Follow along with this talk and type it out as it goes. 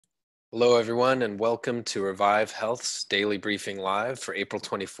Hello, everyone, and welcome to Revive Health's Daily Briefing Live for April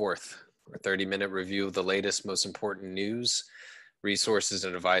 24th, a 30-minute review of the latest, most important news, resources,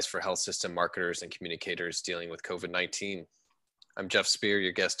 and advice for health system marketers and communicators dealing with COVID-19. I'm Jeff Spear,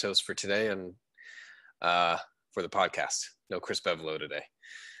 your guest host for today and for the podcast. No Chris Bevelo today.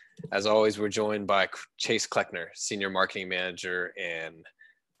 As always, we're joined by Chase Kleckner, Senior Marketing Manager and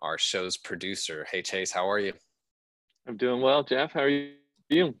our show's producer. Hey, Chase, how are you? I'm doing well, Jeff. How are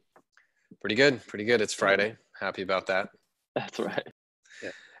you? Pretty good. It's Friday. Happy about that. That's right. Yeah.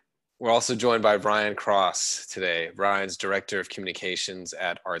 We're also joined by Ryan Cross today. Ryan's Director of Communications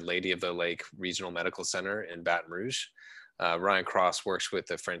at Our Lady of the Lake Regional Medical Center in Baton Rouge. Ryan Cross works with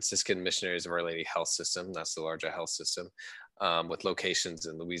the Franciscan Missionaries of Our Lady Health System. That's the larger health system with locations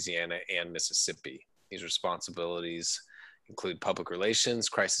in Louisiana and Mississippi. These responsibilities include public relations,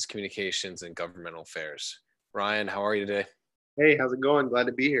 crisis communications, and governmental affairs. Ryan, how are you today? Hey, how's it going? Glad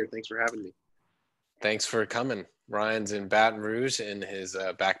to be here. Thanks for having me. Thanks for coming. Ryan's in Baton Rouge in his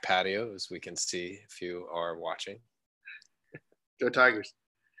back patio, as we can see if you are watching. Go Tigers.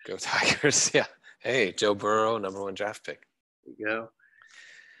 Go Tigers, yeah. Hey, Joe Burrow, #1 draft pick. There you go.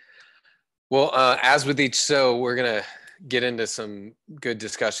 Well, as with each show, we're going to get into some good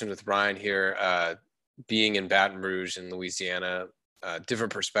discussion with Ryan here. Being in Baton Rouge in Louisiana,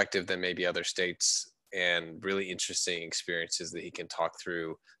 different perspective than maybe other states, and really interesting experiences that he can talk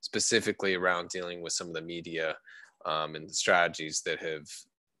through specifically around dealing with some of the media and the strategies that have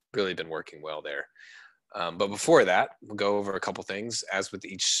really been working well there. But before that, we'll go over a couple things. As with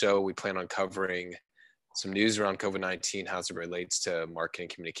each show, we plan on covering some news around COVID-19, how it relates to marketing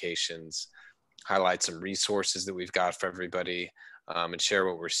communications, highlight some resources that we've got for everybody, and share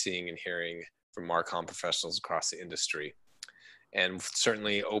what we're seeing and hearing from Marcom professionals across the industry. And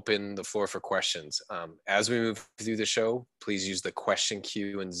certainly open the floor for questions. As we move through the show, please use the question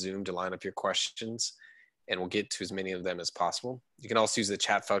queue in Zoom to line up your questions, and we'll get to as many of them as possible. You can also use the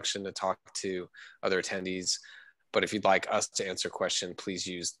chat function to talk to other attendees, but if you'd like us to answer a question, please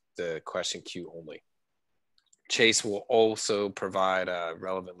use the question queue only. Chase will also provide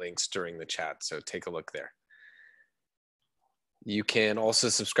relevant links during the chat, so take a look there. You can also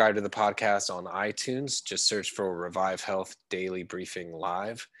subscribe to the podcast on iTunes. Just search for Revive Health Daily Briefing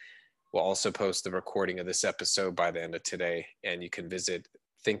Live. We'll also post the recording of this episode by the end of today, and you can visit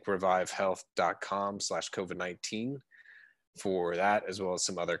thinkrevivehealth.com/COVID-19 for that, as well as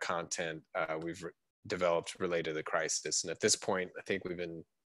some other content we've developed related to the crisis. And at this point, I think we've been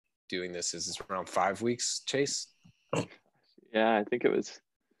doing this is around 5 weeks, Chase? Yeah, I think it was,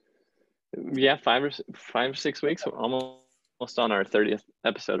 5 or 6 weeks, almost on our 30th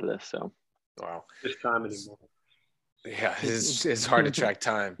episode of this. So wow, this time anymore. Yeah, it's hard to track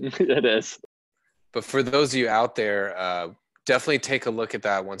time. It is. But for those of you out there, definitely take a look at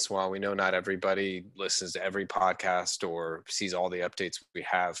that once in a while. We know not everybody listens to every podcast or sees all the updates we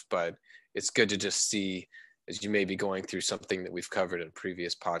have, but it's good to just see as you may be going through something that we've covered in a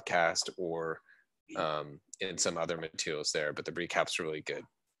previous podcast or in some other materials there, but the recap's really good.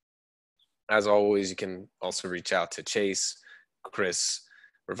 As always, you can also reach out to Chase, Chris,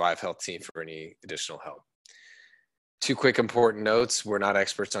 Revive Health team for any additional help. 2 quick important notes. We're not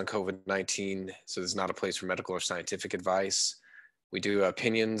experts on COVID-19, so this is not a place for medical or scientific advice. We do have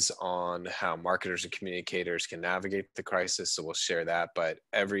opinions on how marketers and communicators can navigate the crisis, so we'll share that, but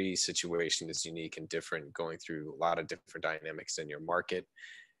every situation is unique and different, going through a lot of different dynamics in your market,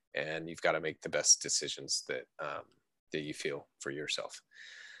 and you've got to make the best decisions that you feel for yourself.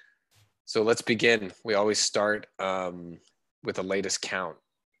 So let's begin. We always start with the latest count.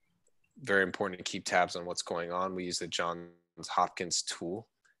 Very important to keep tabs on what's going on. We use the Johns Hopkins tool.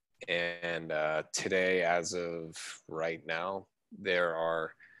 And today, as of right now, there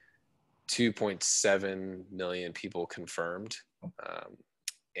are 2.7 million people confirmed.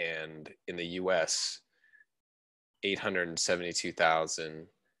 And in the US, 872,000.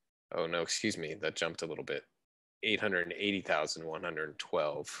 Oh, no, excuse me. That jumped a little bit.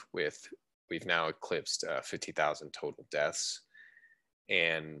 880,112 we've now eclipsed 50,000 total deaths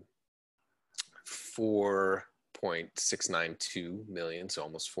and 4.692 million, so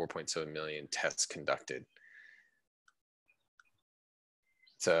almost 4.7 million tests conducted.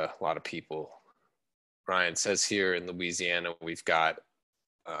 It's a lot of people. Ryan says here in Louisiana, we've got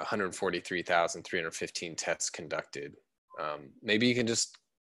 143,315 tests conducted. Maybe you can just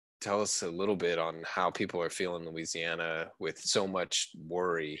tell us a little bit on how people are feeling in Louisiana with so much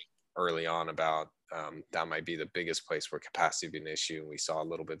worry early on about that might be the biggest place where capacity would be an issue. And we saw a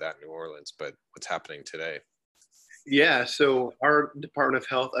little bit of that in New Orleans, but what's happening today? Yeah, so our Department of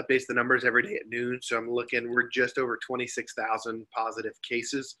Health updates the numbers every day at noon. So we're just over 26,000 positive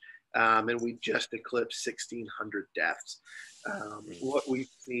cases and we just eclipsed 1,600 deaths. What we've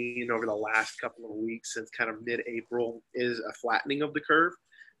seen over the last couple of weeks since kind of mid-April is a flattening of the curve.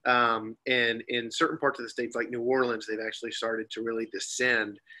 And in certain parts of the states like New Orleans, they've actually started to really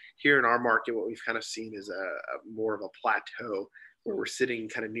descend. Here in our market, what we've kind of seen is a more of a plateau where we're sitting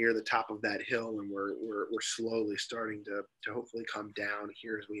kind of near the top of that hill, and we're slowly starting to hopefully come down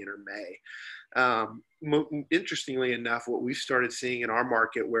here as we enter May. Interestingly enough, what we've started seeing in our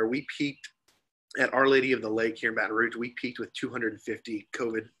market, where we peaked at Our Lady of the Lake here in Baton Rouge, we peaked with 250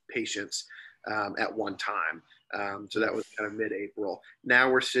 COVID patients at one time. So that was kind of mid-April. Now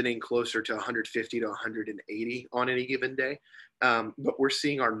we're sitting closer to 150 to 180 on any given day. But we're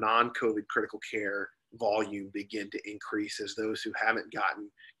seeing our non-COVID critical care volume begin to increase as those who haven't gotten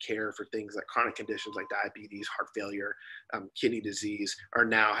care for things like chronic conditions like diabetes, heart failure, kidney disease are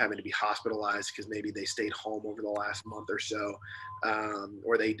now having to be hospitalized because maybe they stayed home over the last month or so,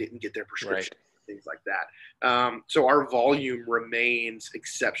 or they didn't get their prescription. Right. Things like that. So our volume remains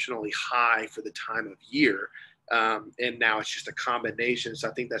exceptionally high for the time of year. And now it's just a combination. So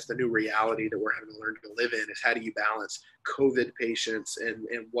I think that's the new reality that we're having to learn to live in, is how do you balance COVID patients and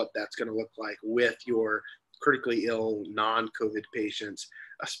what that's going to look like with your critically ill non-COVID patients,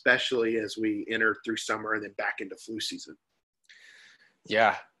 especially as we enter through summer and then back into flu season.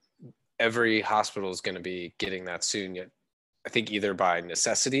 Yeah, every hospital is going to be getting that soon. Yet I think either by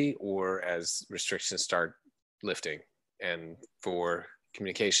necessity or as restrictions start lifting. And for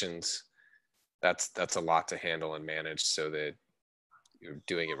communications, that's a lot to handle and manage so that you're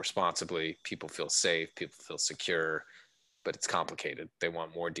doing it responsibly. People feel safe, people feel secure, but it's complicated. They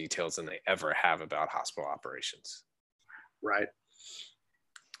want more details than they ever have about hospital operations. Right.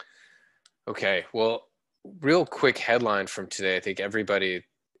 Okay. Well, real quick headline from today. I think everybody,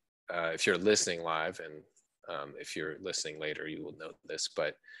 if you're listening live, and if you're listening later, you will know this,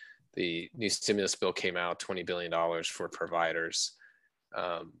 but the new stimulus bill came out, $20 billion for providers.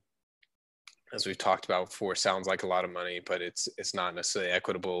 As we've talked about before, sounds like a lot of money, but it's not necessarily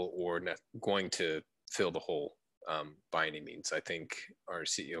equitable or going to fill the hole by any means. I think our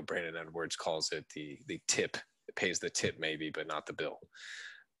CEO, Brandon Edwards, calls it the tip. It pays the tip maybe, but not the bill.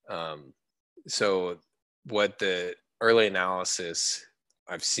 So what the early analysis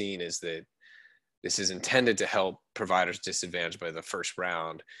I've seen is that this is intended to help providers disadvantaged by the first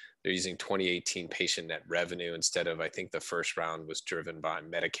round. They're using 2018 patient net revenue instead of, I think the first round was driven by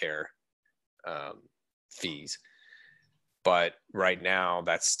Medicare fees. But right now,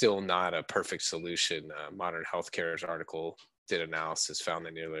 that's still not a perfect solution. Modern Healthcare's article did analysis, found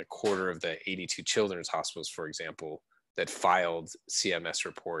that nearly a quarter of the 82 children's hospitals, for example, that filed CMS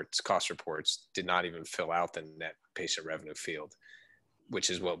reports, cost reports, did not even fill out the net patient revenue field,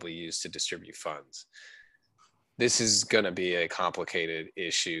 which is what we use to distribute funds. This is going to be a complicated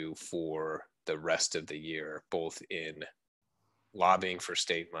issue for the rest of the year, both in lobbying for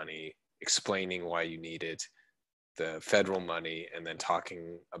state money, explaining why you need it, the federal money, and then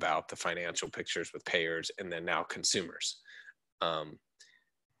talking about the financial pictures with payers, and then now consumers.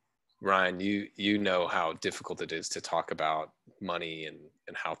 Ryan, you know how difficult it is to talk about money and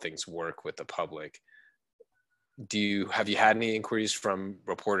how things work with the public. Have you had any inquiries from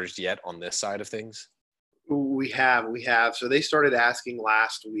reporters yet on this side of things? We have. So they started asking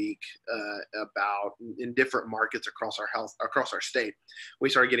last week about, in different markets across our state, we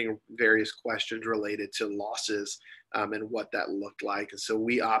started getting various questions related to losses and what that looked like. And so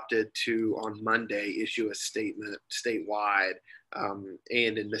we opted to, on Monday, issue a statement statewide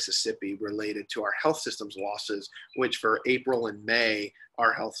and in Mississippi related to our health system's losses, which for April and May,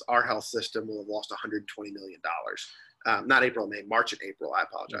 our health system will have lost $120 million. Not April, May, March and April, I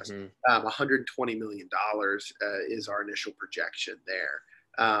apologize. Mm-hmm. $120 million is our initial projection there.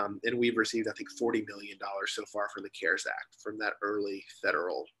 And we've received, I think, $40 million so far from the CARES Act, from that early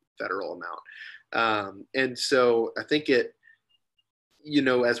federal amount. And so I think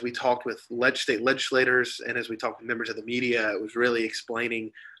as we talked with state legislators and as we talked with members of the media, it was really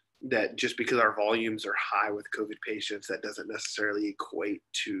explaining that just because our volumes are high with COVID patients, that doesn't necessarily equate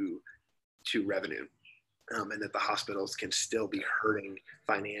to revenue. And that the hospitals can still be hurting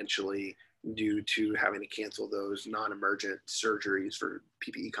financially due to having to cancel those non-emergent surgeries for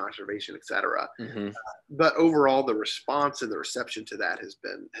PPE conservation, et cetera. Mm-hmm. But overall, the response and the reception to that has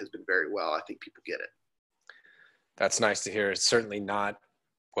been very well. I think people get it. That's nice to hear. It's certainly not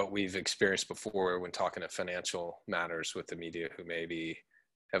what we've experienced before when talking to financial matters with the media, who maybe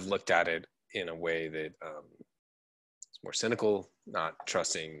have looked at it in a way that is more cynical, not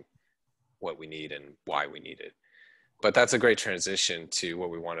trusting what we need and why we need it. But that's a great transition to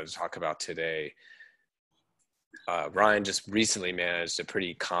what we wanted to talk about today. Ryan just recently managed a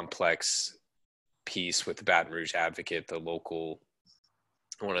pretty complex piece with the Baton Rouge Advocate,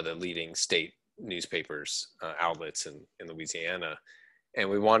 one of the leading state newspapers outlets in Louisiana. And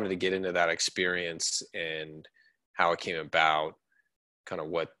we wanted to get into that experience and how it came about, kind of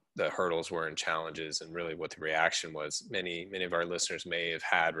what the hurdles were and challenges, and really what the reaction was. Many of our listeners may have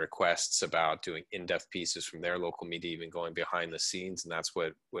had requests about doing in-depth pieces from their local media, even going behind the scenes. And that's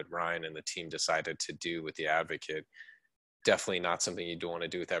what Ryan and the team decided to do with the Advocate. Definitely not something you don't want to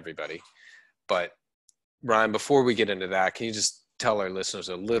do with everybody. But Ryan, before we get into that, can you just tell our listeners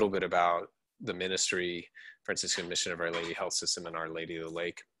a little bit about the ministry, Franciscan Mission of Our Lady Health System, and Our Lady of the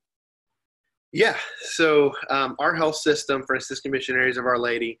Lake? Yeah, so our health system, Franciscan Missionaries of Our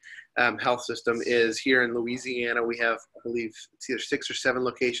Lady Health System, is here in Louisiana. We have, I believe, it's either 6 or 7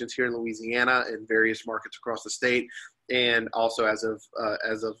 locations here in Louisiana in various markets across the state, and also as of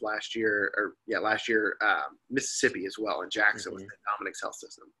last year, Mississippi as well, in Jackson with St. Dominic's Health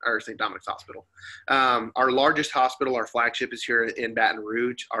System, or St. Dominic's Hospital. Our largest hospital, our flagship, is here in Baton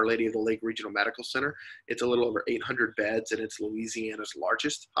Rouge, Our Lady of the Lake Regional Medical Center. It's a little over 800 beds, and it's Louisiana's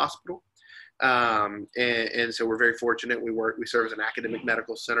largest hospital. And so we're very fortunate. We serve as an academic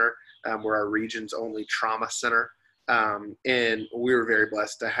medical center. We're our region's only trauma center. And we were very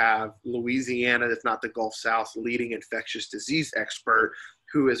blessed to have Louisiana, if not the Gulf South's leading infectious disease expert,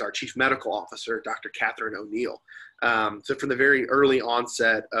 who is our chief medical officer, Dr. Catherine O'Neill. So from the very early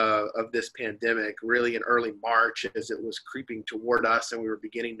onset of this pandemic, really in early March, as it was creeping toward us and we were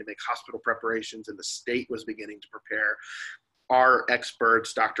beginning to make hospital preparations and the state was beginning to prepare, our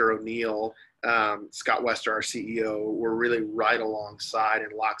experts, Dr. O'Neill, Scott Wester, our CEO, were really right alongside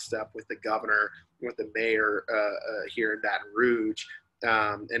in lockstep with the governor, with the mayor here in Baton Rouge,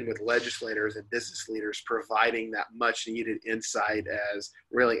 and with legislators and business leaders, providing that much needed insight as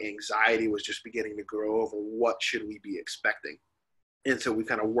really anxiety was just beginning to grow over what should we be expecting. And so we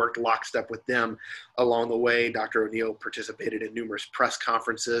kind of worked lockstep with them along the way. Dr. O'Neill participated in numerous press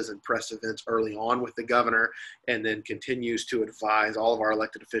conferences and press events early on with the governor, and then continues to advise all of our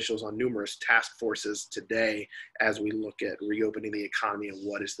elected officials on numerous task forces today as we look at reopening the economy and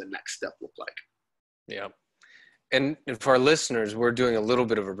what does the next step look like. Yeah. And for our listeners, we're doing a little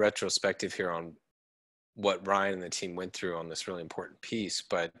bit of a retrospective here on what Ryan and the team went through on this really important piece.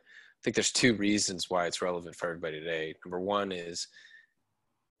 But I think there's 2 reasons why it's relevant for everybody today. Number one is,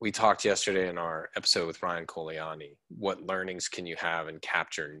 we talked yesterday in our episode with Ryan Coliani, what learnings can you have and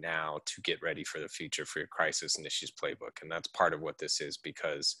capture now to get ready for the future for your crisis and issues playbook? And that's part of what this is,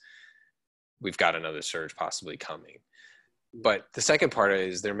 because we've got another surge possibly coming. But the second part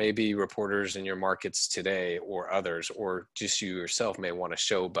is, there may be reporters in your markets today or others, or just you yourself may want to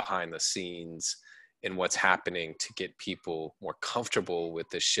show behind the scenes in what's happening to get people more comfortable with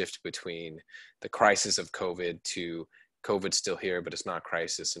the shift between the crisis of COVID to COVID's still here, but it's not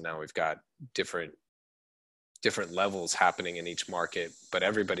crisis. And now we've got different levels happening in each market, but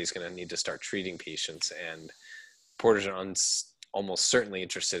everybody's going to need to start treating patients, and reporters are almost certainly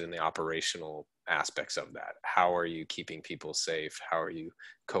interested in the operational aspects of that. How are you keeping people safe? How are you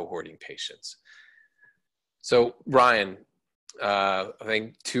cohorting patients? So Ryan, I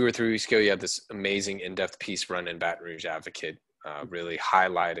think 2 or 3 weeks ago, you had this amazing in-depth piece run in Baton Rouge Advocate, really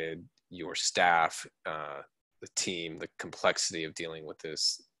highlighted your staff, the team, the complexity of dealing with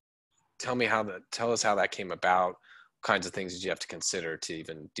this. Tell us how that came about. What kinds of things did you have to consider to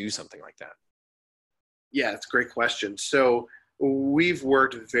even do something like that? Yeah, it's a great question. So we've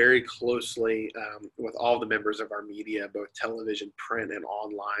worked very closely with all the members of our media, both television, print, and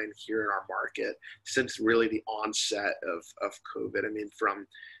online here in our market since really the onset of COVID. I mean, from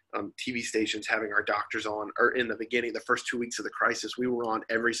TV stations having our doctors on, or in the beginning, the first 2 weeks of the crisis, we were on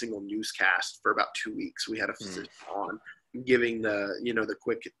every single newscast for about 2 weeks. We had a physician on giving the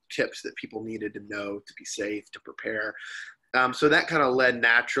quick tips that people needed to know to be safe, to prepare. So that kind of led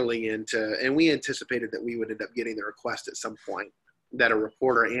naturally into, and we anticipated that we would end up getting the request at some point, that a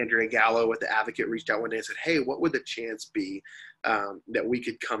reporter, Andrea Gallo with the Advocate, reached out one day and said, hey, what would the chance be that we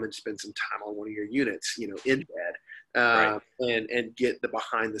could come and spend some time on one of your units, in bed, Right. and get the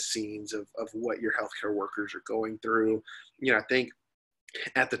behind the scenes of what your healthcare workers are going through. I think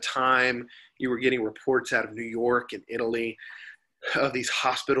at the time you were getting reports out of New York and Italy of these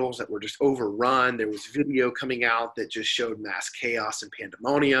hospitals that were just overrun. There was video coming out that just showed mass chaos and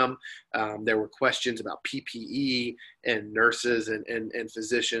pandemonium. There were questions about PPE, and nurses and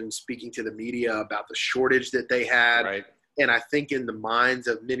physicians speaking to the media about the shortage that they had. Right. And I think in the minds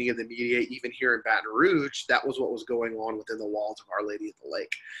of many of the media, even here in Baton Rouge, that was what was going on within the walls of Our Lady of the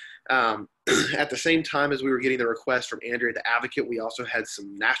Lake. At the same time as we were getting the request from Andrea, the advocate, we also had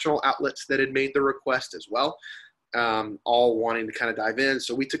some national outlets that had made the request as well, all wanting to kind of dive in.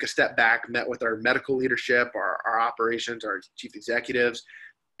 So we took a step back, met with our medical leadership, our operations, our chief executives,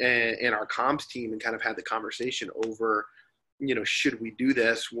 and our comms team, and kind of had the conversation over, should we do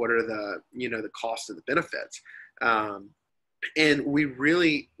this? What are the, the costs and the benefits? And we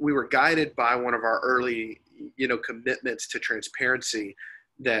were guided by one of our early, commitments to transparency,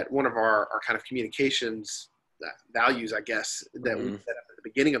 that one of our kind of communications values, I guess, that we set up at the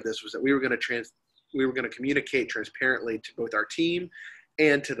beginning of this was that we were going to communicate transparently to both our team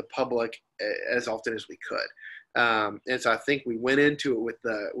and to the public as often as we could. And so I think we went into it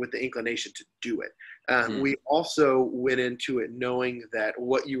with the inclination to do it. We also went into it knowing that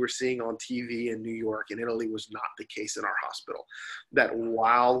what you were seeing on TV in New York and Italy was not the case in our hospital. That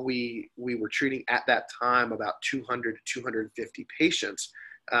while we were treating at that time about 200 to 250 patients,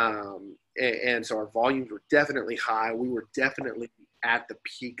 and so our volumes were definitely high. We were definitely at the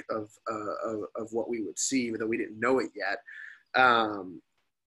peak of what we would see, even though we didn't know it yet.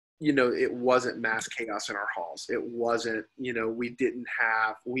 It wasn't mass chaos in our halls. It wasn't, we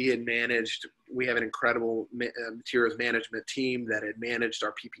have an incredible materials management team that had managed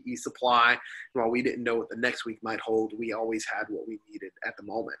our PPE supply. While we didn't know what the next week might hold, we always had what we needed at the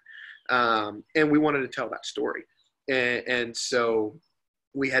moment. And we wanted to tell that story. And so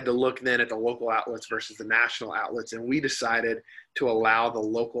we had to look then at the local outlets versus the national outlets. And we decided to allow the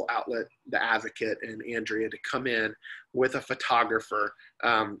local outlet, the Advocate and Andrea, to come in with a photographer.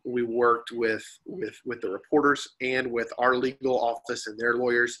 We worked with the reporters and with our legal office and their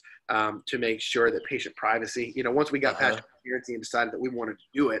lawyers to make sure that patient privacy, once we got past transparency and decided that we wanted to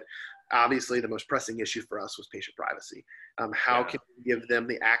do it, obviously the most pressing issue for us was patient privacy. How can we give them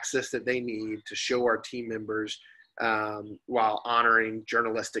the access that they need to show our team members, while honoring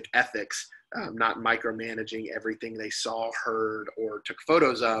journalistic ethics, not micromanaging everything they saw, heard, or took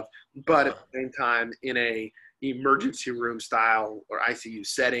photos of, but at the same time in a emergency room style or ICU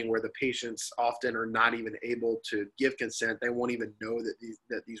setting where the patients often are not even able to give consent. They won't even know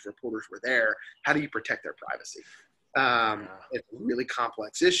that these reporters were there. How do you protect their privacy? It's a really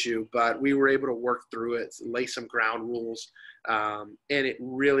complex issue, but we were able to work through it, lay some ground rules, and it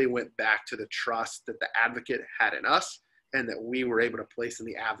really went back to the trust that the Advocate had in us and that we were able to place in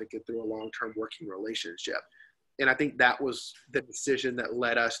the Advocate through a long-term working relationship. And I think that was the decision that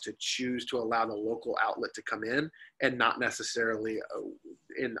led us to choose to allow the local outlet to come in and not necessarily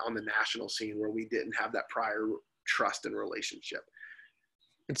on the national scene where we didn't have that prior trust and relationship.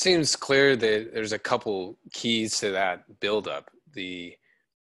 It seems clear that there's a couple keys to that buildup.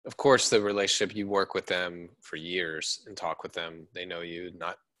 Of course, the relationship, you work with them for years and talk with them. They know you,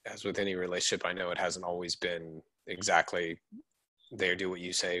 not as with any relationship. I know it hasn't always been exactly they do what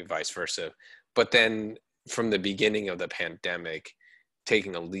you say, vice versa. But then from the beginning of the pandemic,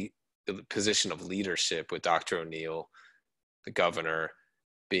 taking the position of leadership with Dr. O'Neill, the governor,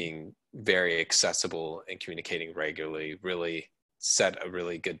 being very accessible and communicating regularly, really set a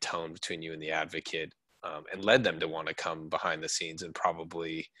really good tone between you and the Advocate, and led them to want to come behind the scenes and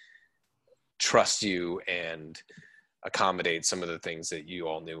probably trust you and accommodate some of the things that you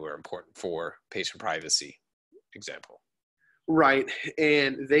all knew were important for patient privacy, example. Right.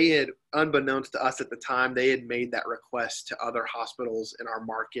 And they had, unbeknownst to us at the time, they had made that request to other hospitals in our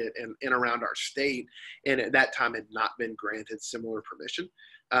market and around our state. And at that time had not been granted similar permission.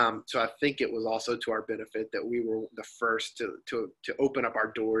 So I think it was also to our benefit that we were the first to open up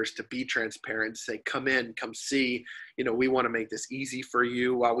our doors, to be transparent, say, come in, come see, we want to make this easy for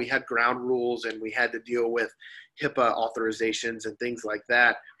you. While we had ground rules and we had to deal with HIPAA authorizations and things like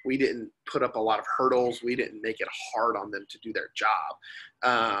that, we didn't put up a lot of hurdles. We didn't make it hard on them to do their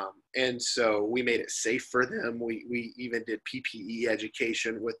job. And so we made it safe for them. We even did PPE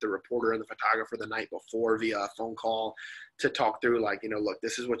education with the reporter and the photographer the night before via a phone call to talk through, like, look,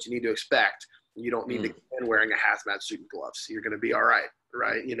 this is what you need to expect. You don't need to go in wearing a hazmat suit and gloves. You're going to be all right,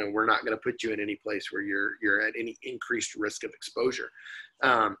 right? We're not going to put you in any place where you're at any increased risk of exposure.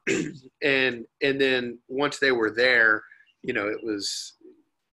 And then once they were there, it was,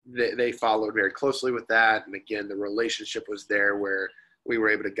 they followed very closely with that. And again, the relationship was there where we were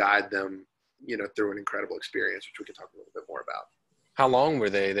able to guide them, through an incredible experience, which we can talk a little bit more about. How long were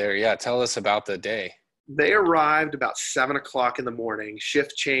they there? Yeah. Tell us about the day. They arrived about 7 o'clock in the morning.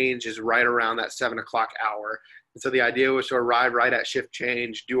 Shift change is right around that 7 o'clock hour. And so the idea was to arrive right at shift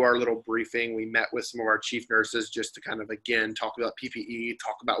change, do our little briefing. We met with some of our chief nurses just to kind of, again, talk about PPE,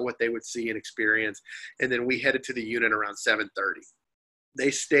 talk about what they would see and experience. And then we headed to the unit around 7:30. They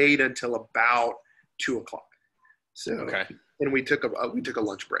stayed until about 2 o'clock. So, Okay. and we took a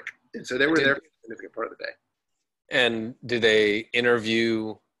lunch break. And so they were there for a significant part of the day. And did they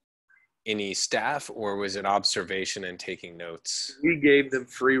interview any staff, or was it observation and taking notes? We gave them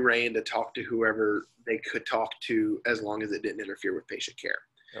free rein to talk to whoever they could talk to, as long as it didn't interfere with patient care.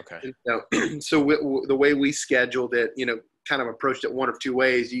 Okay. And so the way we scheduled it, kind of approached it one of two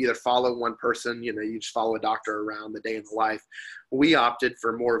ways. You either follow one person, you just follow a doctor around the day in the life. We opted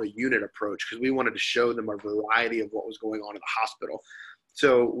for more of a unit approach because we wanted to show them a variety of what was going on in the hospital.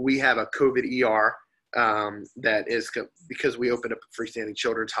 So we have a COVID ER that is, because we opened up a freestanding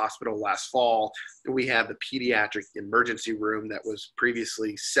children's hospital last fall. We have the pediatric emergency room that was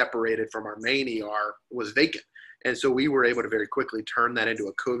previously separated from our main ER, was vacant. And so we were able to very quickly turn that into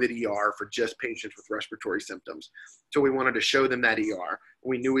a COVID ER for just patients with respiratory symptoms. So we wanted to show them that ER.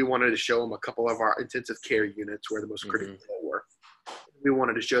 We knew we wanted to show them a couple of our intensive care units where the most critical were. We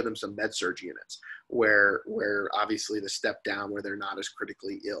wanted to show them some med-surg units where obviously the step down, where they're not as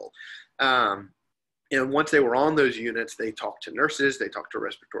critically ill. And once they were on those units, they talked to nurses, they talked to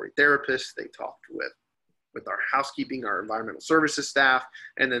respiratory therapists, they talked with our housekeeping, our environmental services staff,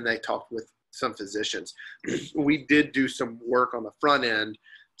 and then they talked with some physicians. We did do some work on the front end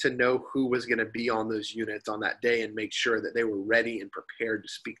to know who was going to be on those units on that day and make sure that they were ready and prepared to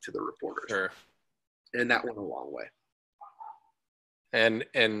speak to the reporters. Sure. And that went a long way. And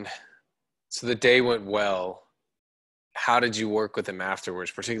so the day went well. How did you work with them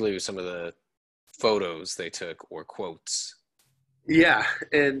afterwards, particularly with some of the photos they took or quotes? Yeah.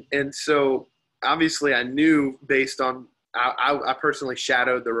 And so obviously I knew, based on, I personally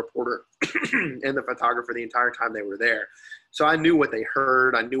shadowed the reporter and the photographer the entire time they were there. So I knew what they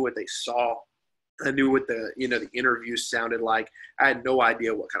heard. I knew what they saw. I knew what the interviews sounded like. I had no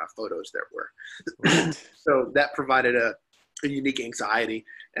idea what kind of photos there were. Right. So that provided a unique anxiety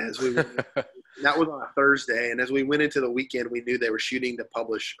as we went. That was on a Thursday. And as we went into the weekend, we knew they were shooting to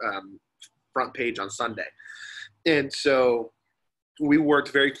publish front page on Sunday. And so we worked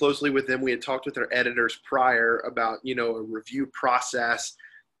very closely with them. We had talked with their editors prior about, a review process,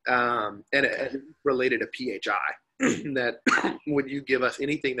 and it related to PHI, that would you give us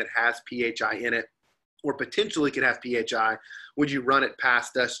anything that has PHI in it or potentially could have PHI? Would you run it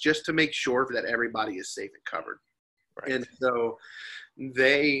past us just to make sure that everybody is safe and covered? Right. And so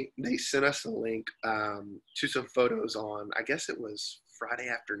they sent us a link to some photos on, I guess it was Friday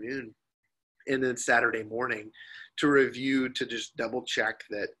afternoon, and then Saturday morning, to review, to just double check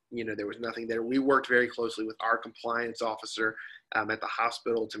that, there was nothing there. We worked very closely with our compliance officer at the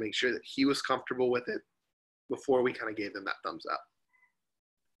hospital to make sure that he was comfortable with it before we kind of gave them that thumbs up.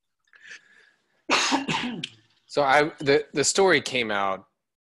 So the story came out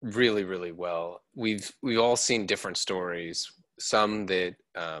really, really well. We've all seen different stories, some that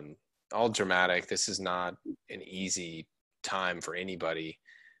all dramatic. This is not an easy time for anybody.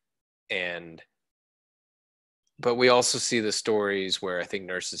 But we also see the stories where I think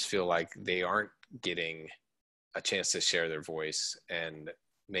nurses feel like they aren't getting a chance to share their voice, and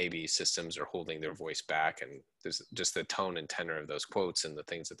maybe systems are holding their voice back. And there's just the tone and tenor of those quotes and the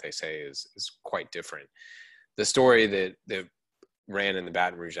things that they say is quite different. The story that ran in the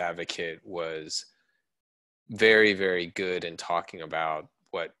Baton Rouge Advocate was very, very good in talking about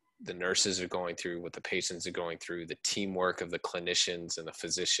what the nurses are going through, what the patients are going through, the teamwork of the clinicians and the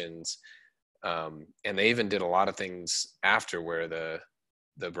physicians. And they even did a lot of things after, where the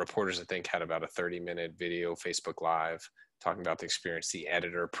reporters, I think, had about a 30-minute video Facebook Live talking about the experience. The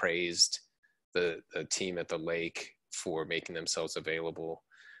editor praised the team at the lake for making themselves available.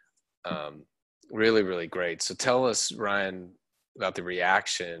 Really, really great. So tell us, Ryan, about the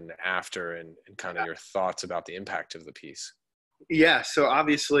reaction after and kind of your thoughts about the impact of the piece. Yeah, so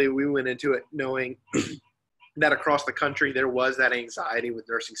obviously we went into it knowing that across the country there was that anxiety with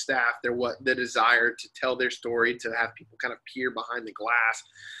nursing staff. There was the desire to tell their story, to have people kind of peer behind the glass.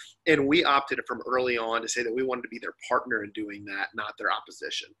 And we opted from early on to say that we wanted to be their partner in doing that, not their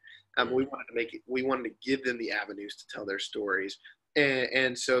opposition. We wanted to give them the avenues to tell their stories.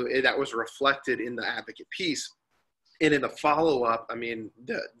 And so that was reflected in the advocate piece. And in the follow-up, I mean,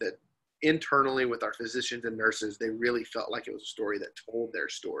 the internally with our physicians and nurses, they really felt like it was a story that told their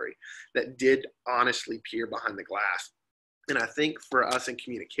story, that did honestly peer behind the glass. And I think for us in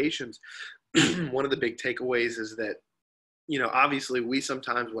communications, one of the big takeaways is that, obviously we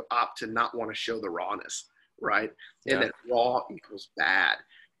sometimes would opt to not want to show the rawness, right? And that raw equals bad.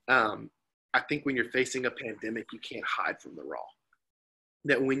 I think when you're facing a pandemic, you can't hide from the raw.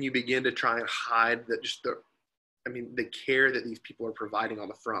 That when you begin to try and hide the care that these people are providing on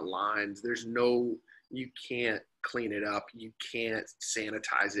the front lines, you can't clean it up. You can't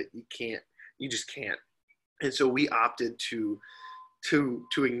sanitize it. You just can't. And so we opted to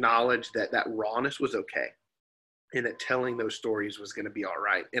acknowledge that rawness was okay, and that telling those stories was going to be all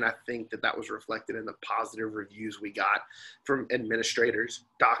right. And I think that was reflected in the positive reviews we got from administrators,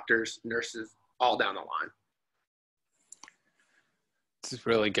 doctors, nurses, all down the line. It's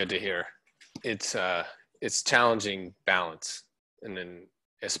really good to hear. It's challenging balance. And then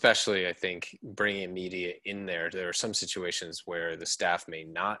especially, I think, bringing media in there are some situations where the staff may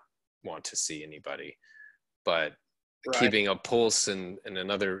not want to see anybody, but keeping a pulse, and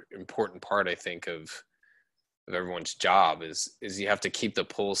another important part, I think, of everyone's job is you have to keep the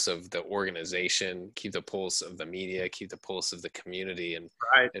pulse of the organization, keep the pulse of the media, keep the pulse of the community, and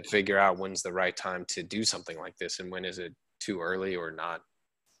figure out when's the right time to do something like this, and when is it too early or not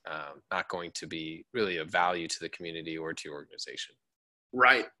going to be really of value to the community or to your organization.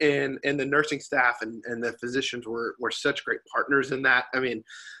 Right. And the nursing staff and the physicians were such great partners in that. I mean,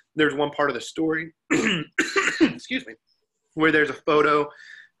 there's one part of the story, excuse me, where there's a photo.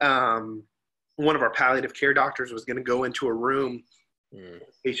 One of our palliative care doctors was going to go into a room,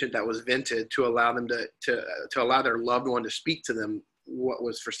 patient that was vented, to allow them to allow their loved one to speak to them, what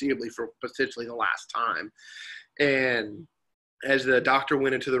was foreseeably for potentially the last time. And as the doctor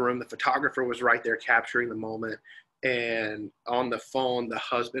went into the room, the photographer was right there capturing the moment. And on the phone, the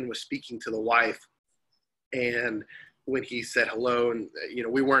husband was speaking to the wife. And when he said hello, and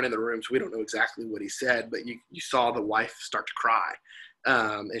we weren't in the room, so we don't know exactly what he said, but you saw the wife start to cry.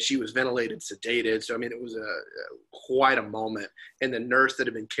 And she was ventilated, sedated. So, I mean, it was quite a moment. And the nurse that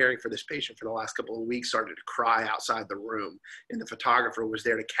had been caring for this patient for the last couple of weeks started to cry outside the room. And the photographer was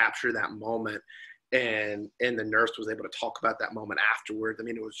there to capture that moment. And the nurse was able to talk about that moment afterwards. I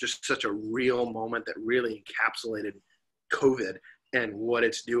mean, it was just such a real moment that really encapsulated COVID and what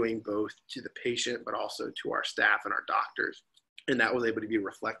it's doing both to the patient, but also to our staff and our doctors. And that was able to be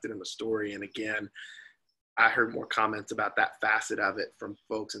reflected in the story. And again, I heard more comments about that facet of it from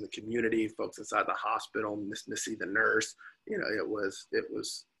folks in the community, folks inside the hospital, Missy the nurse. It was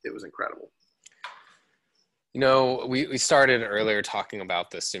incredible. We started earlier talking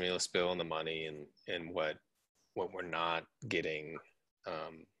about the stimulus bill and the money and what we're not getting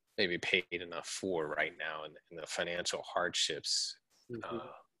maybe paid enough for right now, and the financial hardships. Mm-hmm.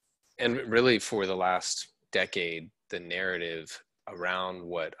 And really for the last decade, the narrative around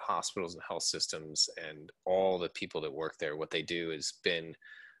what hospitals and health systems and all the people that work there, what they do, has been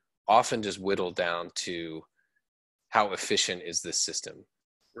often just whittled down to how efficient is this system.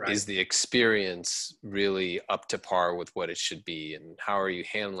 Right. Is the experience really up to par with what it should be? And how are you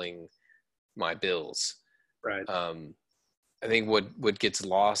handling my bills? Right. I think what gets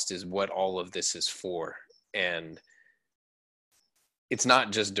lost is what all of this is for. And it's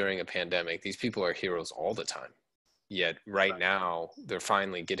not just during a pandemic. These people are heroes all the time. Yet right now, they're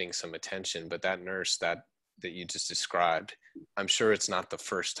finally getting some attention. But that nurse that you just described, I'm sure it's not the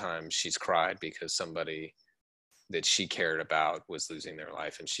first time she's cried because somebody that she cared about was losing their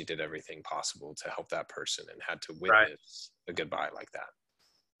life, and she did everything possible to help that person and had to witness a goodbye like that.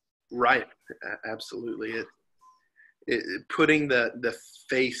 Right. Absolutely. It putting the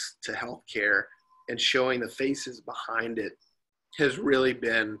face to healthcare and showing the faces behind it has really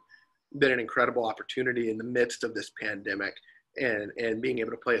been an incredible opportunity in the midst of this pandemic, and being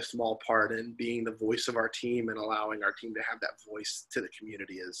able to play a small part in being the voice of our team and allowing our team to have that voice to the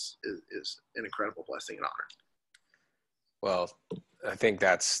community is an incredible blessing and honor. Well, I think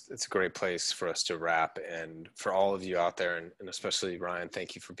it's a great place for us to wrap. And for all of you out there, and especially Ryan,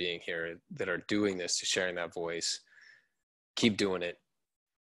 thank you for being here, that are doing this, to sharing that voice. Keep doing it.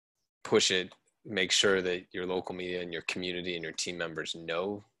 Push it. Make sure that your local media and your community and your team members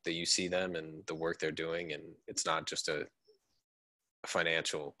know that you see them and the work they're doing. And it's not just a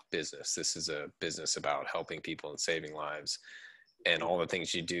financial business. This is a business about helping people and saving lives, and all the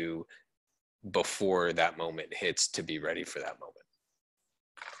things you do before that moment hits to be ready for that moment.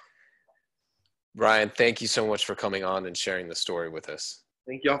 Ryan, thank you so much for coming on and sharing the story with us.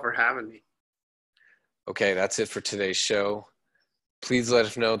 Thank y'all for having me. Okay, that's it for today's show. Please let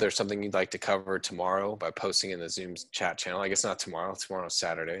us know if there's something you'd like to cover tomorrow by posting in the Zoom chat channel. I guess not tomorrow. Tomorrow's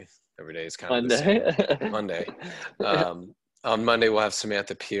Saturday. Every day is kind of Monday. the same. Monday. On Monday, we'll have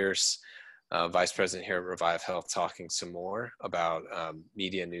Samantha Pierce Vice President here at Revive Health, talking some more about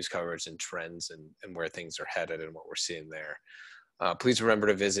media news coverage and trends and where things are headed and what we're seeing there. Please remember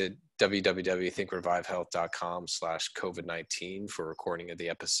to visit www.thinkrevivehealth.com/COVID-19 for recording of the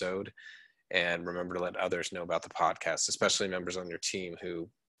episode. And remember to let others know about the podcast, especially members on your team who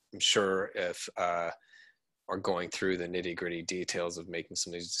I'm sure if are going through the nitty-gritty details of making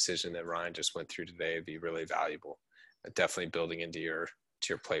some of these decisions that Ryan just went through today would be really valuable. Definitely building into your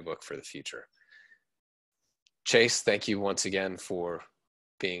playbook for the future. Chase, thank you once again for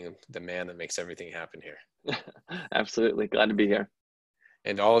being the man that makes everything happen here. Absolutely. Glad to be here.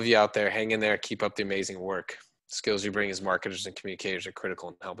 And all of you out there, hang in there, keep up the amazing work. The skills you bring as marketers and communicators are critical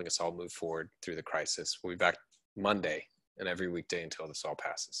in helping us all move forward through the crisis. We'll be back Monday and every weekday until this all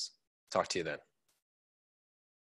passes. Talk to you then.